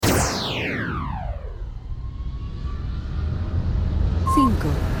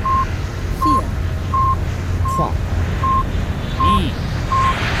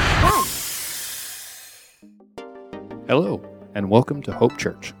Hello, and welcome to Hope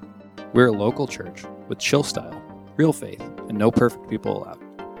Church. We're a local church with chill style, real faith, and no perfect people allowed.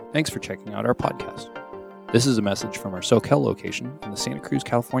 Thanks for checking out our podcast. This is a message from our Soquel location in the Santa Cruz,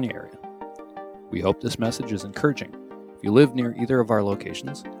 California area. We hope this message is encouraging. If you live near either of our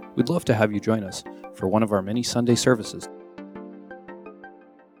locations, we'd love to have you join us for one of our many Sunday services.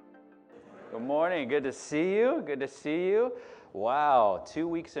 Good morning. Good to see you. Good to see you. Wow, 2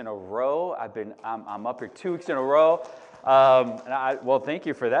 weeks in a row. I'm up here 2 weeks in a row. Well, thank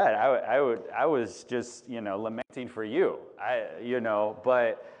you for that. I was just lamenting for you.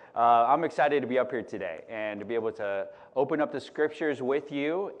 But I'm excited to be up here today and to be able to open up the scriptures with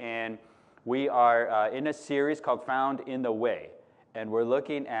you. And we are in a series called Found in the Way, and we're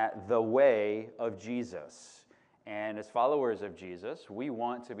looking at the way of Jesus. And as followers of Jesus, we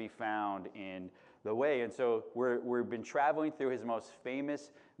want to be found in the way. And so we've been traveling through his most famous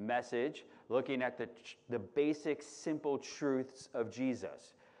message, looking at the basic, simple truths of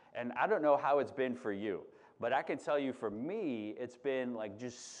Jesus. And I don't know how it's been for you, but I can tell you for me, it's been like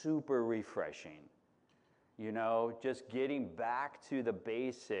just super refreshing. Just getting back to the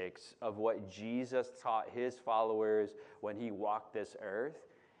basics of what Jesus taught his followers when he walked this earth.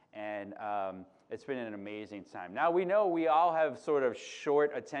 And it's been an amazing time. Now, we know we all have sort of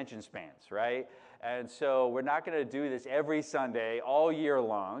short attention spans, right? And so we're not going to do this every Sunday all year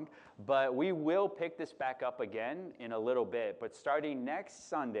long, but we will pick this back up again in a little bit. But starting next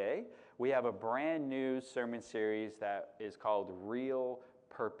Sunday, we have a brand new sermon series that is called Real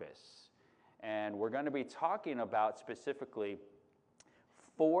Purpose. And we're going to be talking about specifically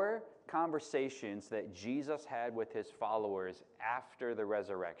 4 conversations that Jesus had with his followers after the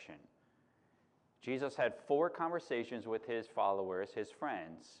resurrection. Jesus had 4 conversations with his followers, his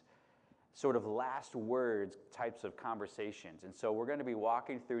friends, sort of last words types of conversations. And so we're going to be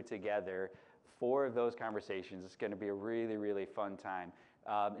walking through together 4 of those conversations. It's going to be a really, really fun time.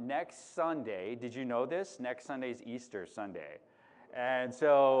 Next Sunday, did you know this? Next Sunday is Easter Sunday. And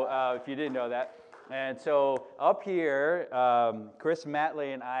so if you didn't know that. And so up here, Chris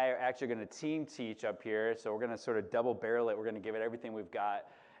Matley and I are actually going to team teach up here. So we're going to sort of double barrel it. We're going to give it everything we've got.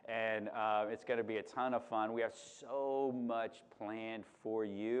 And it's going to be a ton of fun. We have so much planned for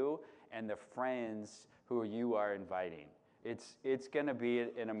you and the friends who you are inviting. It's going to be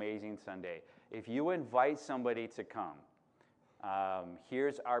an amazing Sunday. If you invite somebody to come,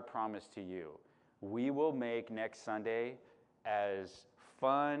 here's our promise to you. We will make next Sunday as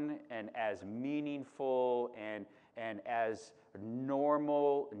fun and as meaningful and as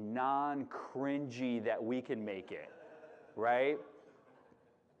normal, non-cringy that we can make it, right?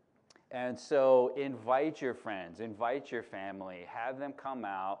 And so invite your friends, invite your family, have them come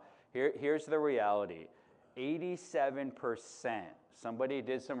out. Here's the reality. 87%, somebody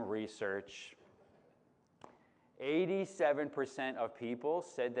did some research, 87% of people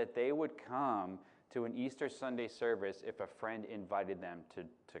said that they would come to an Easter Sunday service if a friend invited them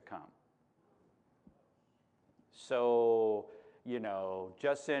to come. So,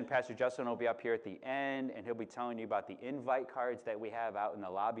 Pastor Justin will be up here at the end, and he'll be telling you about the invite cards that we have out in the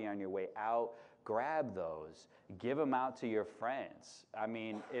lobby on your way out. Grab those. Give them out to your friends. I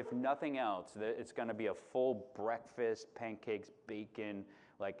mean, if nothing else, it's going to be a full breakfast, pancakes, bacon,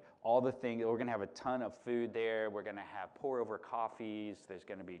 like all the things. We're going to have a ton of food there. We're going to have pour-over coffees. There's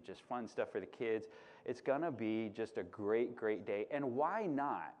going to be just fun stuff for the kids. It's going to be just a great, great day. And why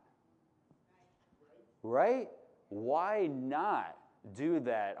not? Right? Why not do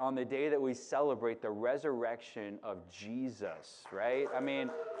that on the day that we celebrate the resurrection of Jesus, right? I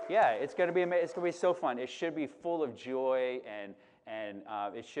mean, yeah, it's going to be amazing. It's going to be so fun. It should be full of joy, and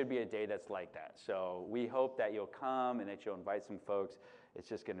it should be a day that's like that. So we hope that you'll come and that you'll invite some folks. It's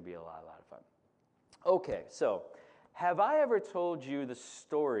just going to be a lot of fun. Okay, so have I ever told you the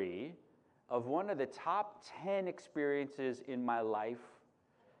story of one of the top 10 experiences in my life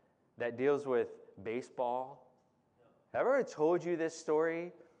that deals with baseball? Have I ever told you this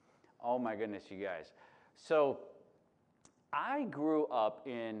story? Oh my goodness, you guys. So I grew up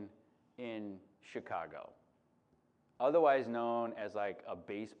in Chicago, otherwise known as like a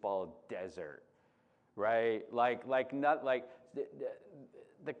baseball desert, right?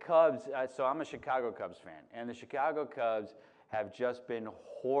 The Cubs, so I'm a Chicago Cubs fan, and the Chicago Cubs have just been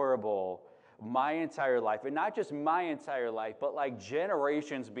horrible my entire life, and not just my entire life, but like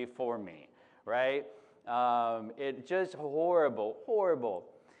generations before me, right? It just horrible.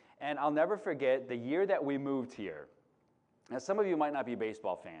 And I'll never forget the year that we moved here. Now, some of you might not be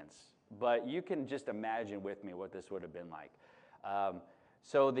baseball fans, but you can just imagine with me what this would have been like.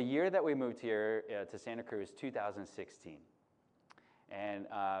 So the year that we moved here to Santa Cruz, 2016. And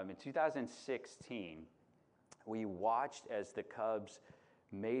in 2016, we watched as the Cubs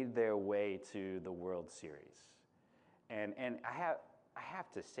made their way to the World Series. And I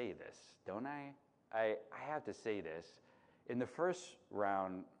have to say this, don't I? I have to say this. In the first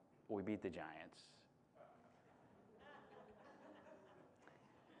round, we beat the Giants.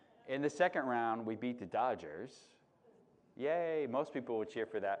 In the second round, we beat the Dodgers. Yay, most people would cheer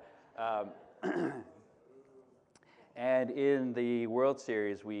for that. And in the World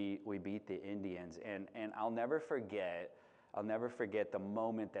Series, we beat the Indians. And I'll never forget the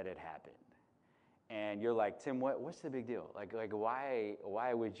moment that it happened. And you're like, Tim, what's the big deal? Like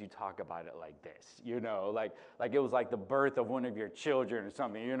why would you talk about it like this? You know, like it was like the birth of one of your children or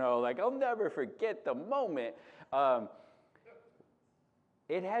something, you know, like I'll never forget the moment.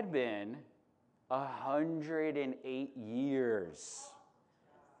 It had been 108 years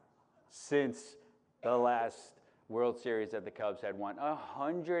since the last World Series that the Cubs had won.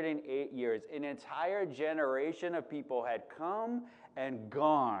 108 years. An entire generation of people had come and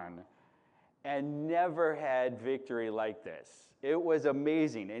gone and never had victory like this. It was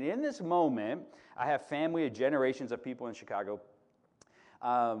amazing. And in this moment, I have family of generations of people in Chicago.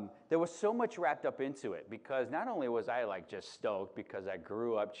 There was so much wrapped up into it because not only was I like just stoked because I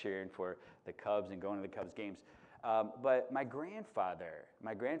grew up cheering for the Cubs and going to the Cubs games, but my grandfather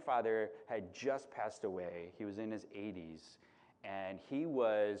had just passed away. He was in his 80s, and he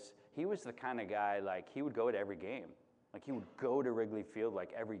was the kind of guy, like he would go to every game. Like he would go to Wrigley Field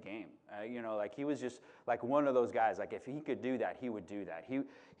like every game. You know, like he was just like one of those guys. Like if he could do that, he would do that.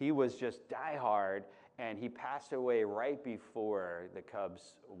 He was just diehard, and he passed away right before the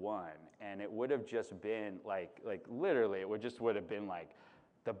Cubs won. And it would have just been like literally, it would have been like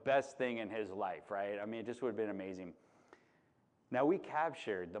the best thing in his life, right? I mean, it just would have been amazing. Now we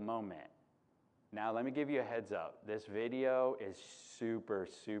captured the moment. Now let me give you a heads up. This video is super,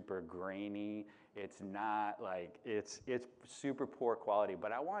 super grainy. It's not like, it's super poor quality,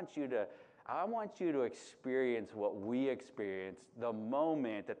 but I want you to experience what we experienced the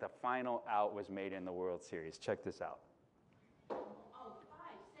moment that the final out was made in the World Series. Check this out. Oh,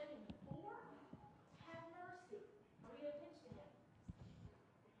 574? Have mercy. Are we going to pitch to him?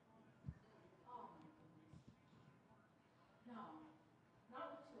 Oh. No. Not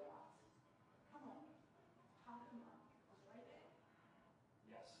with 2 outs. Come on. Top him up. Right there.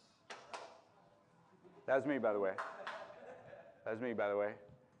 Yes. That was me, by the way. That was me, by the way.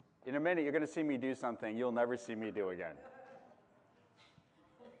 In a minute, you're going to see me do something you'll never see me do again.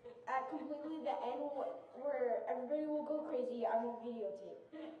 At completely the end where everybody will go crazy, I will videotape.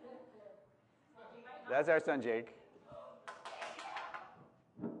 That's our son, Jake.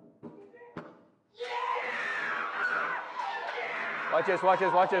 Watch this, watch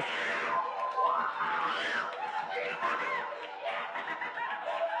this, watch this.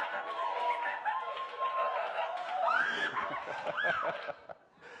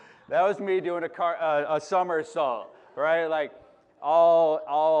 That was me doing a somersault, right? Like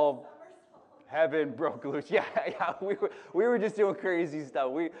all heaven broke loose. Yeah, we were just doing crazy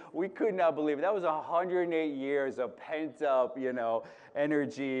stuff. We could not believe it. That was 108 years of pent up,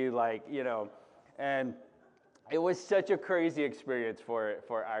 energy, and it was such a crazy experience for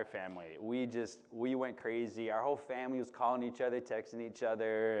our family. We went crazy. Our whole family was calling each other, texting each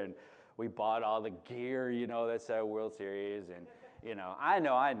other, and we bought all the gear, that's our World Series. And I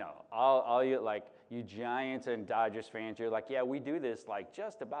know. All you you Giants and Dodgers fans, you're like, yeah, we do this like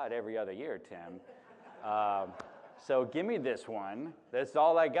just about every other year, Tim. So give me this one. That's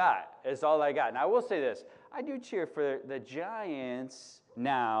all I got. It's all I got. And I will say this: I do cheer for the Giants.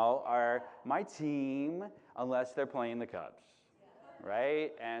 Now are my team, unless they're playing the Cubs,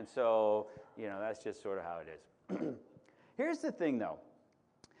 right? And so that's just sort of how it is. Here's the thing, though.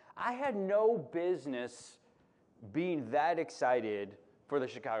 I had no business being that excited for the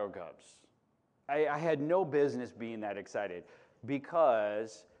Chicago Cubs. I had no business being that excited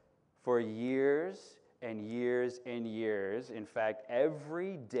because for years and years and years, in fact,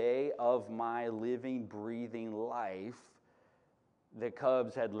 every day of my living, breathing life, the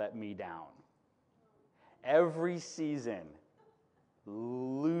Cubs had let me down. Every season,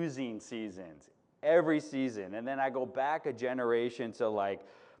 losing seasons, every season. And then I go back a generation to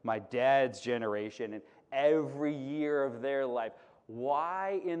my dad's generation, and every year of their life.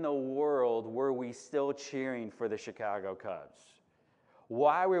 Why in the world were we still cheering for the Chicago Cubs?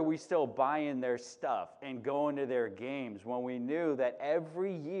 Why were we still buying their stuff and going to their games when we knew that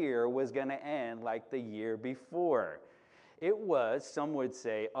every year was going to end like the year before? It was, some would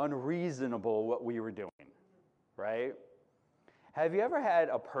say, unreasonable what we were doing, right? Have you ever had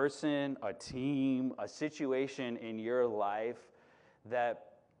a person, a team, a situation in your life that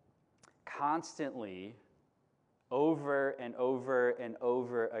constantly over and over and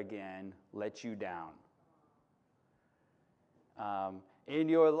over again let you down? In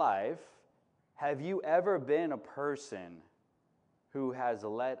your life, have you ever been a person who has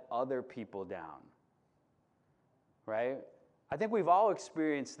let other people down? Right? I think we've all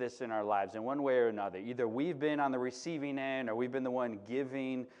experienced this in our lives in one way or another. Either we've been on the receiving end or we've been the one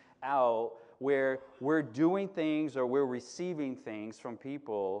giving out, where we're doing things or we're receiving things from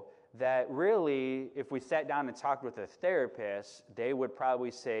people that really, if we sat down and talked with a therapist, they would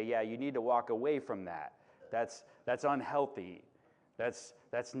probably say, yeah, you need to walk away from that. That's unhealthy. That's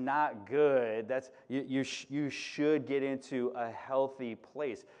not good. You should get into a healthy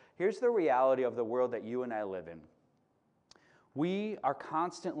place. Here's the reality of the world that you and I live in. We are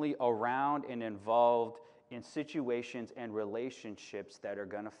constantly around and involved in situations and relationships that are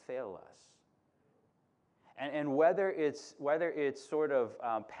going to fail us. And whether it's sort of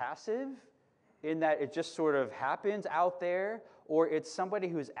passive, in that it just sort of happens out there, or it's somebody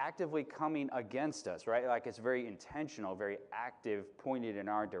who's actively coming against us, right? Like it's very intentional, very active, pointed in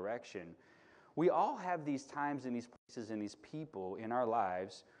our direction. We all have these times and these places and these people in our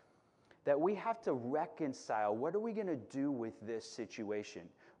lives that we have to reconcile. What are we going to do with this situation?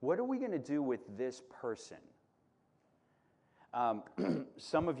 What are we going to do with this person?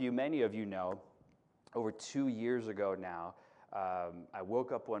 Some of you, many of you know, over 2 years ago now, I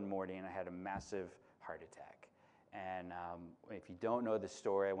woke up one morning and I had a massive heart attack. And if you don't know the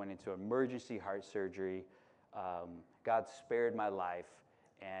story, I went into emergency heart surgery. God spared my life,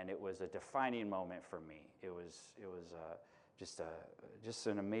 and it was a defining moment for me. It was just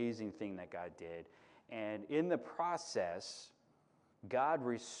an amazing thing that God did. And in the process, God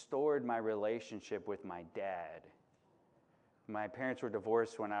restored my relationship with my dad. My parents were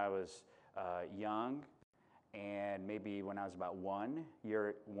divorced when I was young, and maybe when I was about 1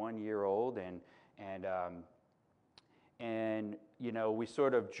 year old, and you know, we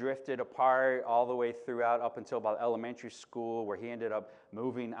sort of drifted apart all the way throughout up until about elementary school, where he ended up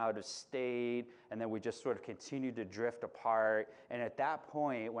moving out of state, and then we just sort of continued to drift apart. And at that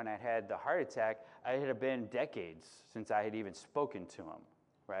point, when I had the heart attack, it had been decades since I had even spoken to him,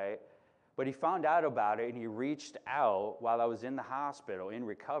 right? But he found out about it, and he reached out while I was in the hospital in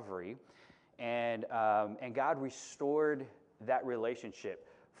recovery, and God restored that relationship.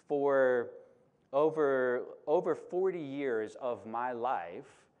 For over 40 years of my life,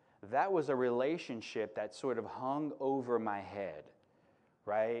 that was a relationship that sort of hung over my head,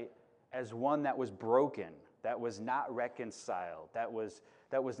 right? As one that was broken, that was not reconciled, that was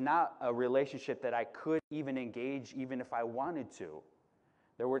not a relationship that I could even engage even if I wanted to.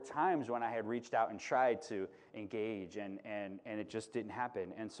 There were times when I had reached out and tried to engage, and it just didn't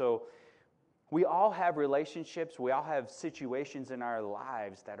happen. And so we all have relationships, we all have situations in our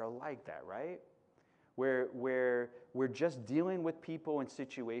lives that are like that, right? Where we're just dealing with people and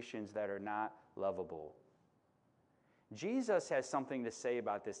situations that are not lovable. Jesus has something to say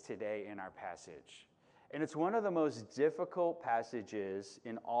about this today in our passage. And it's one of the most difficult passages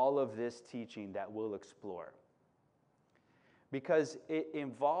in all of this teaching that we'll explore. Because it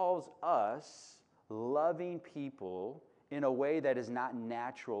involves us loving people in a way that is not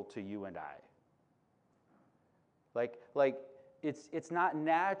natural to you and I. Like it's not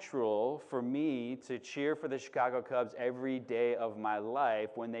natural for me to cheer for the Chicago Cubs every day of my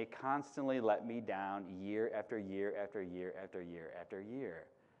life when they constantly let me down year after year after year after year after year.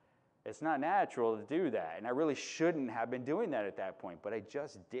 It's not natural to do that, and I really shouldn't have been doing that at that point, but I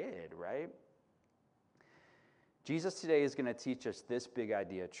just did, right? Jesus today is going to teach us this big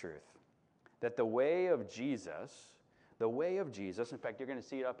idea of truth, that the way of Jesus, in fact, you're going to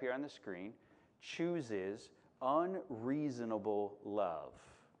see it up here on the screen, chooses unreasonable love.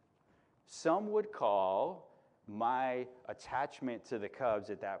 Some would call my attachment to the Cubs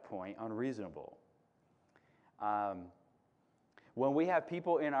at that point unreasonable. When we have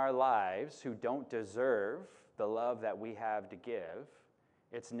people in our lives who don't deserve the love that we have to give,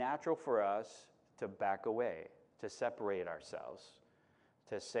 it's natural for us to back away, to separate ourselves,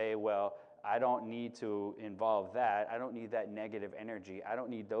 to say, well, I don't need to involve that. I don't need that negative energy. I don't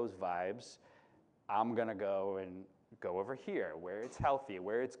need those vibes. I'm going to go over here where it's healthy,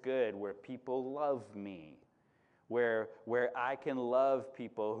 where it's good, where people love me, where I can love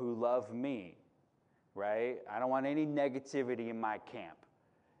people who love me, right? I don't want any negativity in my camp.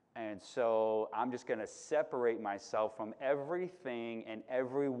 And so I'm just going to separate myself from everything and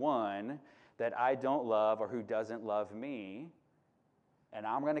everyone that I don't love or who doesn't love me, and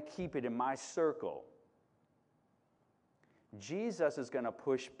I'm going to keep it in my circle. Jesus is going to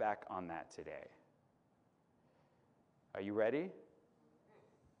push back on that today. Are you ready?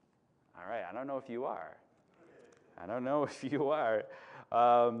 All right, I don't know if you are. I don't know if you are.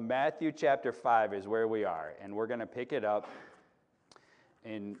 Matthew chapter 5 is where we are, and we're going to pick it up.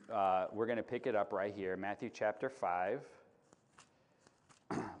 We're going to pick it up right here, Matthew chapter 5.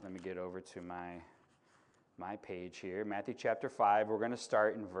 Let me get over to my page here. Matthew chapter 5, we're going to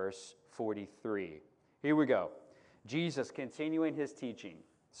start in verse 43. Here we go. Jesus continuing his teaching,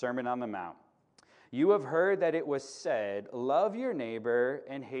 Sermon on the Mount. You have heard that it was said, love your neighbor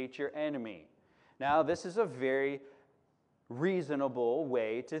and hate your enemy. Now, this is a very reasonable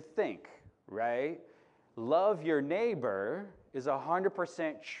way to think, right? Love your neighbor is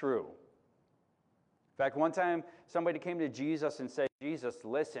 100% true. In fact, one time somebody came to Jesus and said, Jesus,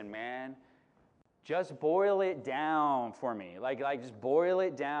 listen, man, just boil it down for me. Like just boil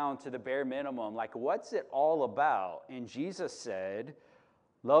it down to the bare minimum. Like, what's it all about? And Jesus said,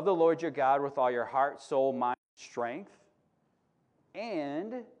 love the Lord your God with all your heart, soul, mind, strength,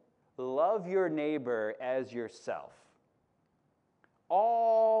 and love your neighbor as yourself.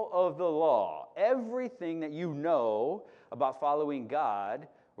 All of the law, everything that you know about following God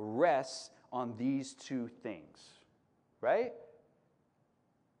rests on these two things, right?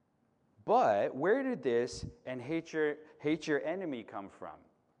 But where did this and hate your enemy come from?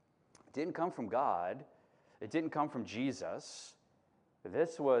 It didn't come from God. It didn't come from Jesus.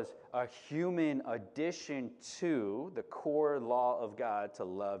 This was a human addition to the core law of God to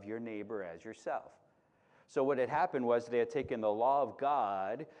love your neighbor as yourself. So what had happened was they had taken the law of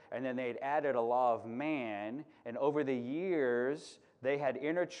God and then they had added a law of man, and over the years they had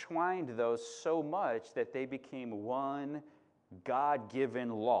intertwined those so much that they became one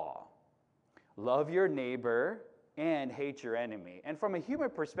God-given law. Love your neighbor and hate your enemy. And from a human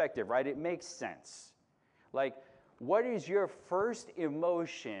perspective, right, it makes sense. Like, what is your first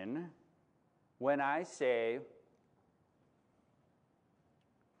emotion when I say,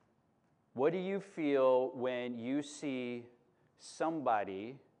 what do you feel when you see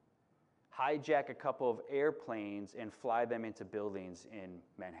somebody hijack a couple of airplanes and fly them into buildings in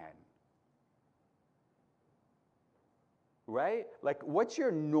Manhattan? Right? Like, what's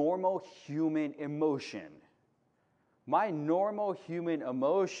your normal human emotion? My normal human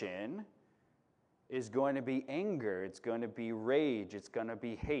emotion is going to be anger. It's going to be rage. It's going to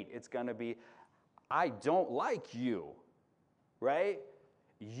be hate. It's going to be, I don't like you. Right?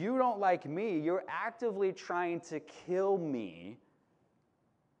 You don't like me. You're actively trying to kill me.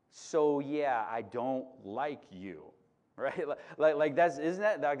 So yeah, I don't like you. Right? Like that's, isn't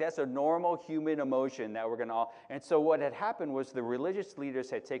that, like that's a normal human emotion that we're going to all, and so what had happened was the religious leaders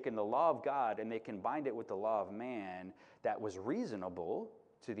had taken the law of God and they combined it with the law of man that was reasonable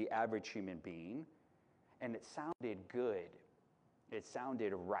to the average human being, and it sounded good. It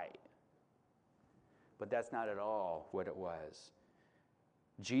sounded right. But that's not at all what it was.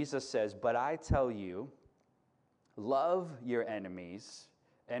 Jesus says, but I tell you, love your enemies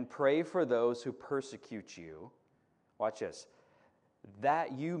and pray for those who persecute you. Watch this.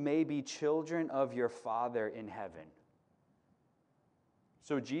 That you may be children of your Father in heaven.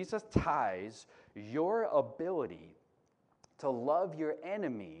 So Jesus ties your ability to love your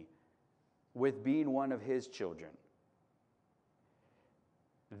enemy with being one of his children.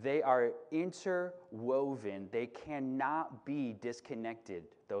 They are interwoven. They cannot be disconnected,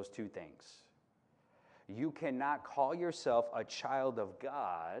 those two things. You cannot call yourself a child of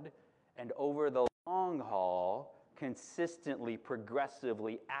God and over the long haul consistently,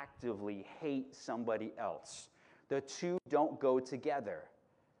 progressively, actively hate somebody else. The two don't go together.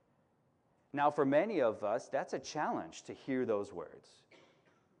 Now, for many of us, that's a challenge to hear those words.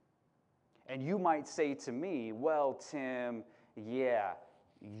 And you might say to me, well, Tim, yeah,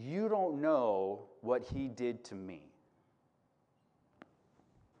 you don't know what he did to me.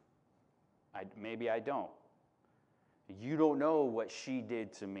 Maybe I don't. You don't know what she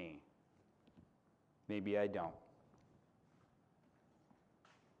did to me. Maybe I don't.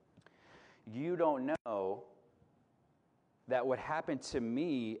 You don't know that what happened to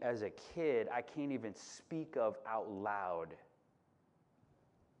me as a kid, I can't even speak of out loud.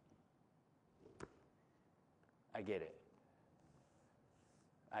 I get it.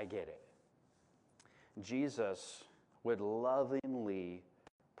 I get it. Jesus would lovingly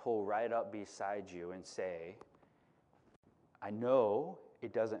pull right up beside you and say, I know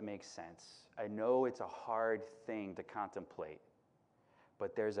it doesn't make sense. I know it's a hard thing to contemplate,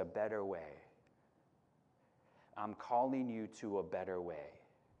 but there's a better way. I'm calling you to a better way.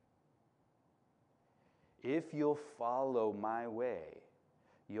 If you'll follow my way,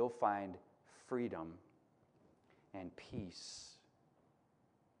 you'll find freedom and peace.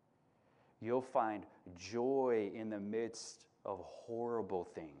 You'll find joy in the midst of horrible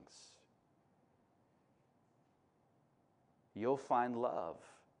things. you'll find love.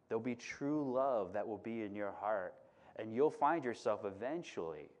 There'll be true love that will be in your heart. And you'll find yourself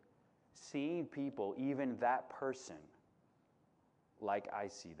eventually seeing people, even that person, like I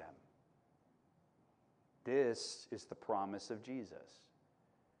see them. This is the promise of Jesus.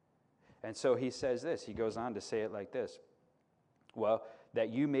 And so he says this. He goes on to say it like this. Well, that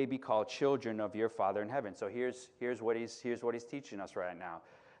you may be called children of your Father in heaven. So here's what he's teaching us right now.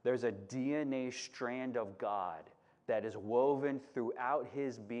 There's a DNA strand of God that is woven throughout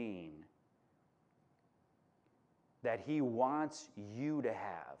his being that he wants you to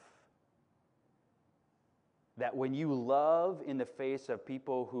have. That when you love in the face of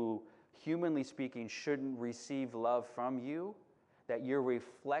people who, humanly speaking, shouldn't receive love from you, that you're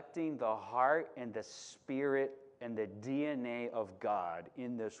reflecting the heart and the spirit and the DNA of God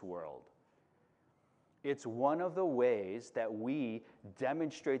in this world. It's one of the ways that we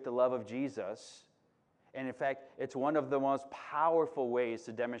demonstrate the love of Jesus. And in fact, it's one of the most powerful ways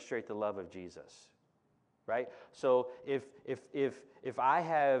to demonstrate the love of Jesus. Right? So if I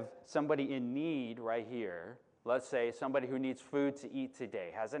have somebody in need right here, let's say somebody who needs food to eat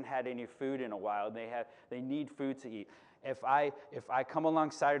today, hasn't had any food in a while, they need food to eat. If I come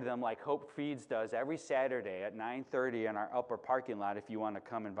alongside of them like Hope Feeds does every Saturday at 9:30 in our upper parking lot, if you want to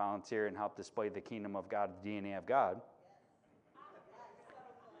come and volunteer and help display the kingdom of God, the DNA of God.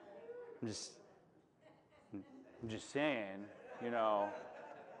 I'm just saying,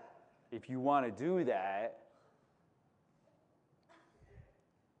 if you want to do that.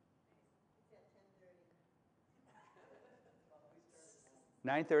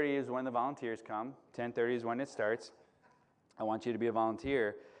 9:30 is when the volunteers come. 10:30 is when it starts. I want you to be a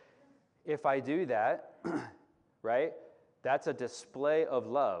volunteer. If I do that, right, that's a display of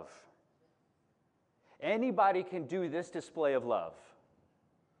love. Anybody can do this display of love.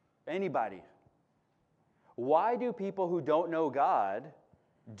 Anybody. Why do people who don't know God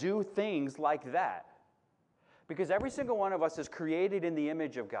do things like that? Because every single one of us is created in the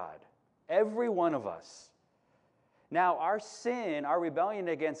image of God. Every one of us. Now, our sin, our rebellion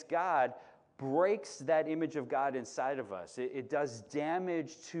against God, breaks that image of God inside of us. It does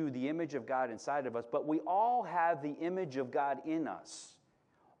damage to the image of God inside of us, but we all have the image of God in us.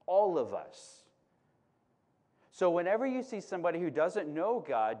 All of us. So whenever you see somebody who doesn't know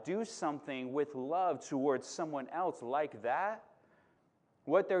God do something with love towards someone else like that,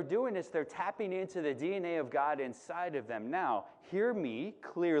 what they're doing is they're tapping into the DNA of God inside of them. Now, hear me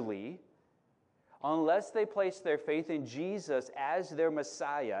clearly. Unless they place their faith in Jesus as their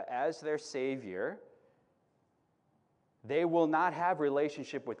Messiah, as their Savior, they will not have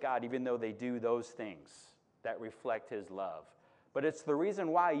relationship with God, even though they do those things that reflect his love. But it's the reason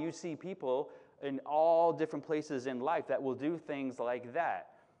why you see people in all different places in life that will do things like that.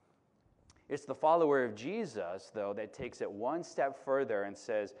 It's the follower of Jesus, though, that takes it one step further and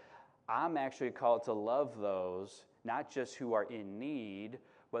says, I'm actually called to love those, not just who are in need,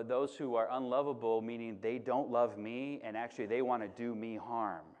 but those who are unlovable, meaning they don't love me and actually they want to do me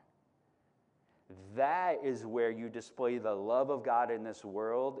harm. That is where you display the love of God in this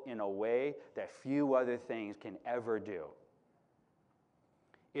world in a way that few other things can ever do.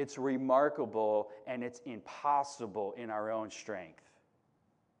 It's remarkable and it's impossible in our own strength.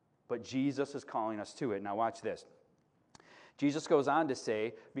 But Jesus is calling us to it. Now watch this. Jesus goes on to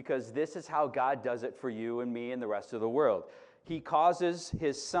say, because this is how God does it for you and me and the rest of the world. He causes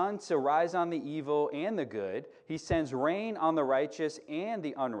his sun to rise on the evil and the good. He sends rain on the righteous and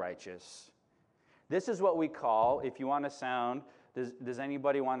the unrighteous. This is what we call, if you want to sound, does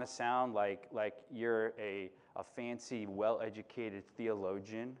anybody want to sound like you're a fancy, well-educated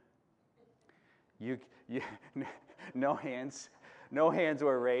theologian? You no hands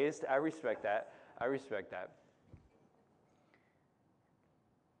were raised. I respect that.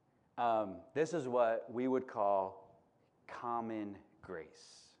 This is what we would call common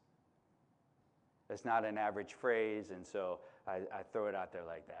grace. It's not an average phrase, and so I throw it out there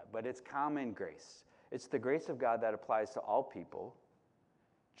like that. But it's common grace. It's the grace of God that applies to all people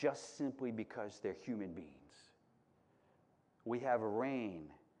just simply because they're human beings. We have rain,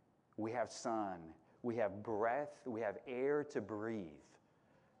 we have sun, we have breath, we have air to breathe.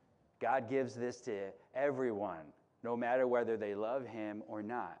 God gives this to everyone, no matter whether they love him or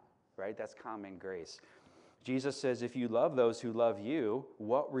not, right? That's common grace. Jesus says, if you love those who love you,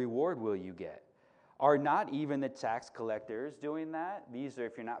 what reward will you get? Are not even the tax collectors doing that? These are,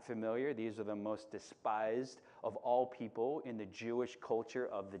 if you're not familiar, these are the most despised of all people in the Jewish culture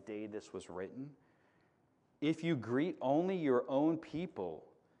of the day this was written. If you greet only your own people,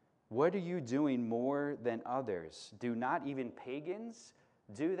 what are you doing more than others? Do not even pagans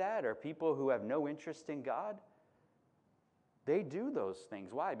do that, or people who have no interest in God? They do those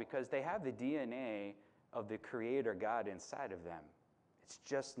things. Why? Because they have the DNA of the Creator God inside of them. It's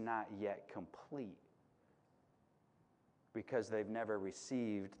just not yet complete because they've never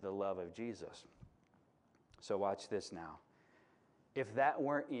received the love of Jesus. So watch this now. If that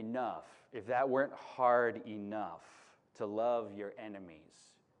weren't enough, if that weren't hard enough to love your enemies,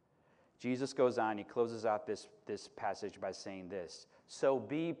 Jesus goes on, he closes out this passage by saying this: so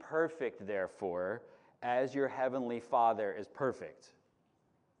be perfect, therefore, as your heavenly Father is perfect.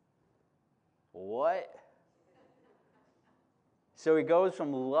 What? So he goes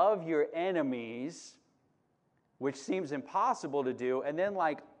from love your enemies, which seems impossible to do, and then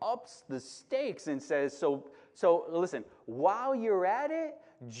like ups the stakes and says, so listen, while you're at it,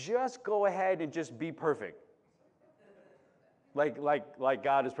 just go ahead and just be perfect. Like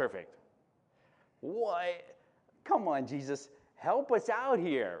God is perfect. What? Come on, Jesus, help us out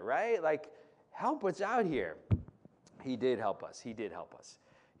here, right? Like, help us out here. He did help us. He did help us.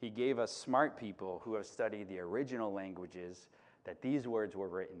 He gave us smart people who have studied the original languages that these words were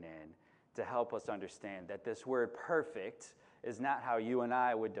written in to help us understand that this word perfect is not how you and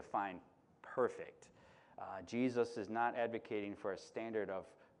I would define perfect. Jesus is not advocating for a standard of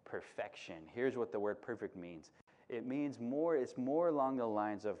perfection. Here's what the word perfect means. It means more, it's more along the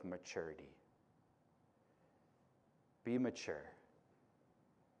lines of maturity. Be mature.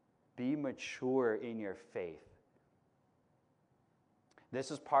 Be mature in your faith.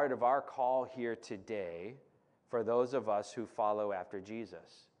 This is part of our call here today for those of us who follow after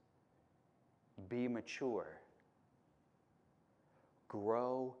Jesus. Be mature.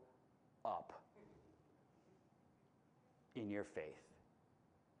 Grow up in your faith.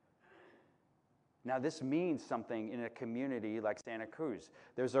 Now, this means something in a community like Santa Cruz.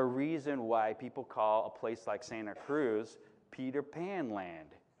 There's a reason why people call a place like Santa Cruz Peter Pan land.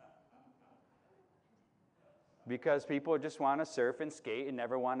 Because people just want to surf and skate and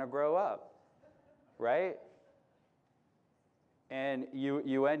never want to grow up, right? And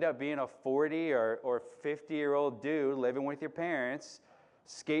you end up being a 40 or 50-year-old dude living with your parents,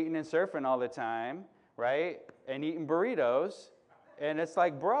 skating and surfing all the time, right? And eating burritos. And it's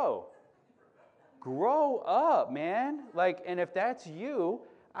like, bro, grow up, man. Like, and if that's you,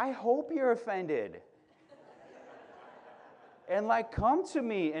 I hope you're offended. And like, come to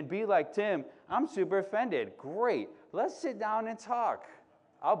me and be like, Tim, I'm super offended. Great. Let's sit down and talk.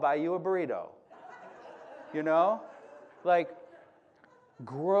 I'll buy you a burrito. You know? Like,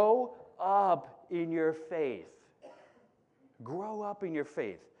 grow up in your faith. Grow up in your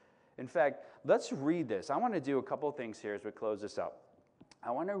faith. In fact, let's read this. I want to do a couple things here as we close this up.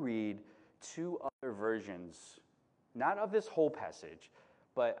 I want to read two other versions, not of this whole passage,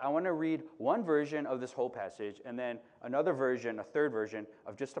 but I want to read one version of this whole passage and then another version, a third version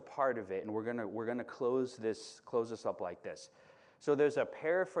of just a part of it, and we're gonna close this up like this. So there's a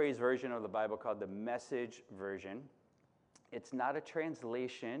paraphrase version of the Bible called the Message version. It's not a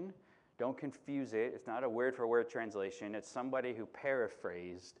translation. Don't confuse it. It's not a word-for-word translation. It's somebody who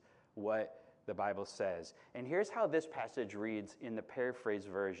paraphrased what the Bible says. And here's how this passage reads in the paraphrase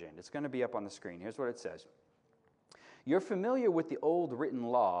version. It's going to be up on the screen. Here's what it says. You're familiar with the old written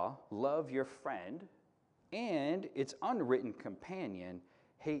law, love your friend, and its unwritten companion,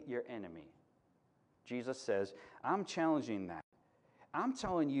 hate your enemy. Jesus says, I'm challenging that. I'm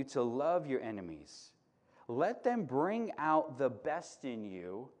telling you to love your enemies. Let them bring out the best in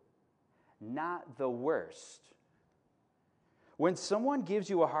you, not the worst. When someone gives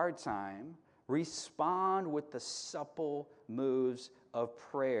you a hard time, respond with the supple moves of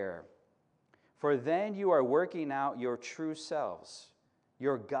prayer. For then you are working out your true selves,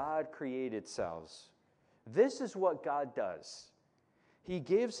 your God-created selves. This is what God does. He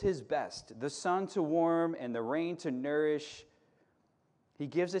gives his best, the sun to warm and the rain to nourish. He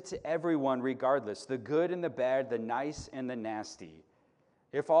gives it to everyone regardless, the good and the bad, the nice and the nasty.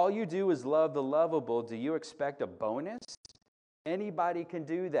 If all you do is love the lovable, do you expect a bonus? Anybody can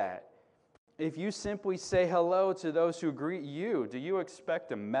do that. If you simply say hello to those who greet you, do you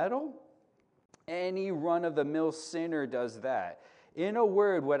expect a medal? Any run-of-the-mill sinner does that. In a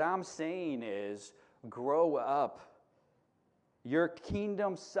word, what I'm saying is, grow up. You're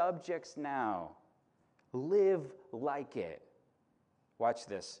kingdom subjects now. Live like it. Watch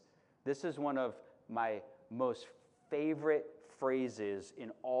this. This is one of my most favorite phrases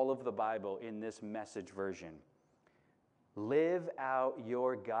in all of the Bible in this Message version. Live out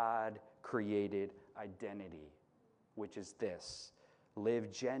your God-created identity, which is this.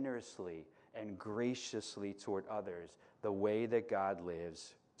 Live generously and graciously toward others the way that God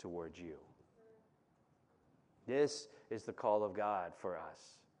lives towards you. This is the call of God for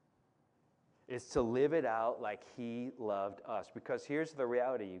us. is to live it out like he loved us. Because here's the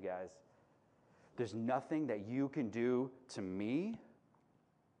reality, you guys. There's nothing that you can do to me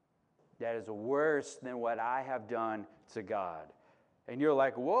that is worse than what I have done to God. And you're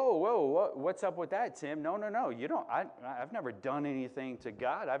like, whoa, what's up with that, Tim? No, you don't. I've never done anything to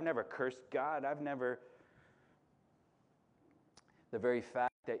God. I've never cursed God. The very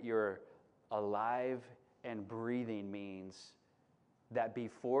fact that you're alive and breathing means that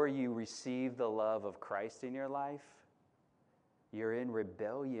before you receive the love of Christ in your life, you're in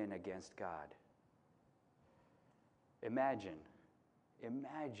rebellion against God. Imagine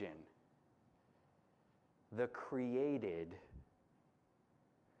the created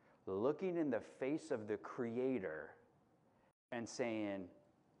looking in the face of the Creator and saying,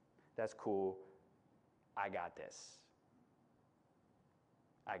 that's cool, I got this.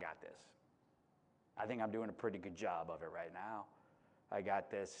 I think I'm doing a pretty good job of it right now. I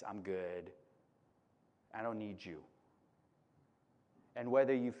got this, I'm good. I don't need you. And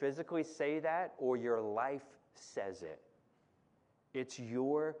whether you physically say that or your life says it, it's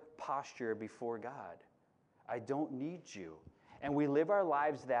your posture before God. I don't need you. And we live our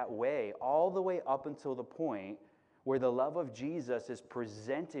lives that way all the way up until the point where the love of Jesus is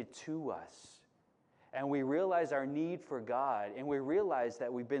presented to us. And we realize our need for God, and we realize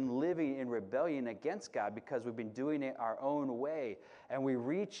that we've been living in rebellion against God because we've been doing it our own way. And we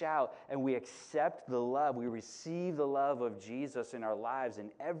reach out and we accept the love. We receive the love of Jesus in our lives, and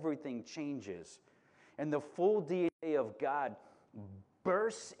everything changes. And the full DNA of God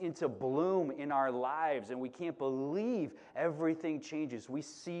bursts into bloom in our lives, and we can't believe everything changes. We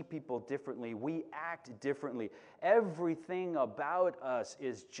see people differently. We act differently. Everything about us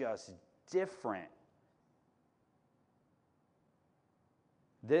is just different.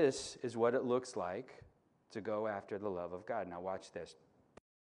 This is what it looks like to go after the love of God. Now watch this.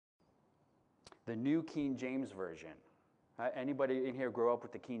 The New King James Version. Anybody in here grow up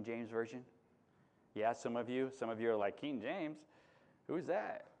with the King James Version? Yeah, some of you are like, King James? Who's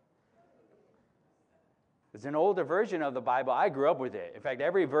that? It's an older version of the Bible. I grew up with it. In fact,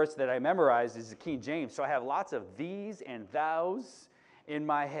 every verse that I memorized is the King James. So I have lots of these and thous in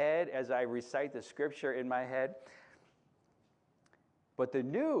my head as I recite the scripture in my head. But the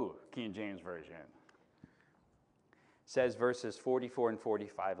New King James Version says verses 44 and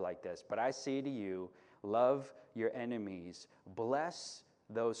 45 like this. But I say to you, love your enemies, bless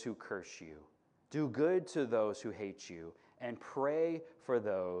those who curse you, do good to those who hate you, and pray for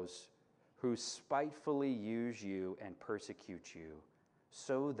those who spitefully use you and persecute you,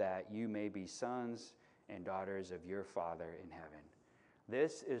 so that you may be sons and daughters of your Father in heaven.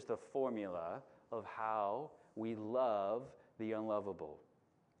 This is the formula of how we love the unlovable,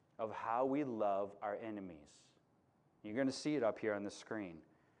 of how we love our enemies. You're going to see it up here on the screen.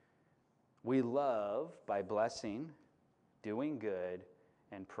 We love by blessing, doing good,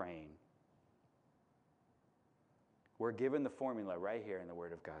 and praying. We're given the formula right here in the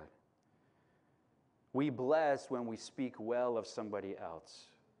Word of God. We bless when we speak well of somebody else.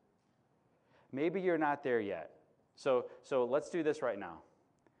 Maybe you're not there yet. So let's do this right now.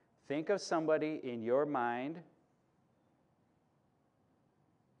 Think of somebody in your mind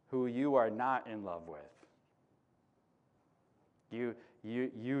who you are not in love with.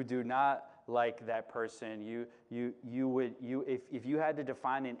 You do not like that person. If you had to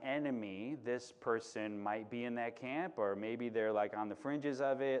define an enemy, this person might be in that camp, or maybe they're like on the fringes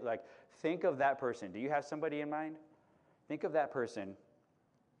of it. Like, think of that person. Do you have somebody in mind? Think of that person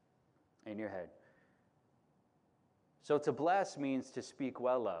in your head. So to bless means to speak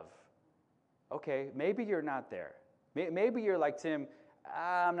well of. Okay, maybe you're not there. Maybe you're like, Tim,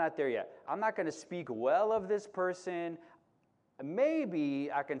 I'm not there yet. I'm not going to speak well of this person. Maybe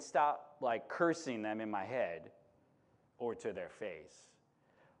I can stop like cursing them in my head or to their face.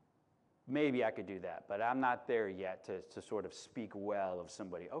 Maybe I could do that, but I'm not there yet to sort of speak well of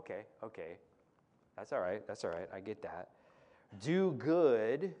somebody. Okay. That's all right. I get that. Do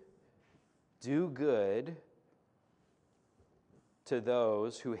good to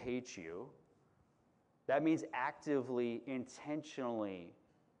those who hate you. That means actively, intentionally,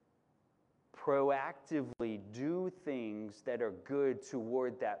 proactively do things that are good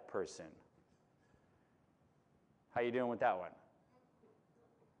toward that person. How you doing with that one?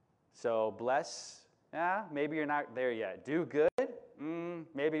 So bless, maybe you're not there yet. Do good,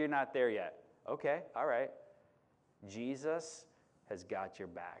 maybe you're not there yet. Okay, all right. Jesus has got your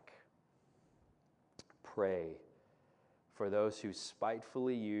back. Pray for those who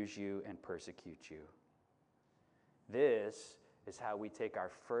spitefully use you and persecute you. This is how we take our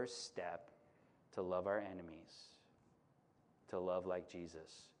first step to love our enemies, to love like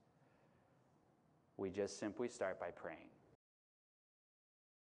Jesus. We just simply start by praying.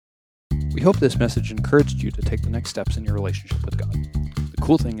 We hope this message encouraged you to take the next steps in your relationship with God. The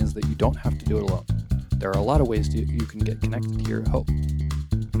cool thing is that you don't have to do it alone. There are a lot of ways you can get connected here at Hope.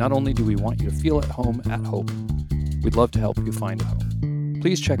 Not only do we want you to feel at home at Hope, we'd love to help you find a home.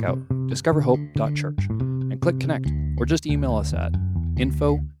 Please check out discoverhope.church and click connect, or just email us at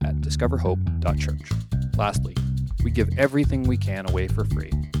info@discoverhope.church. Lastly, we give everything we can away for free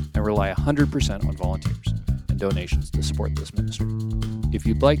and rely 100% on volunteers and donations to support this ministry. If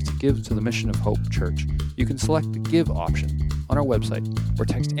you'd like to give to the mission of Hope Church, you can select the Give option on our website or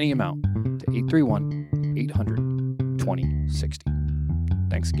text any amount to 831-800-2060.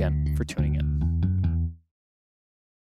 Thanks again for tuning in.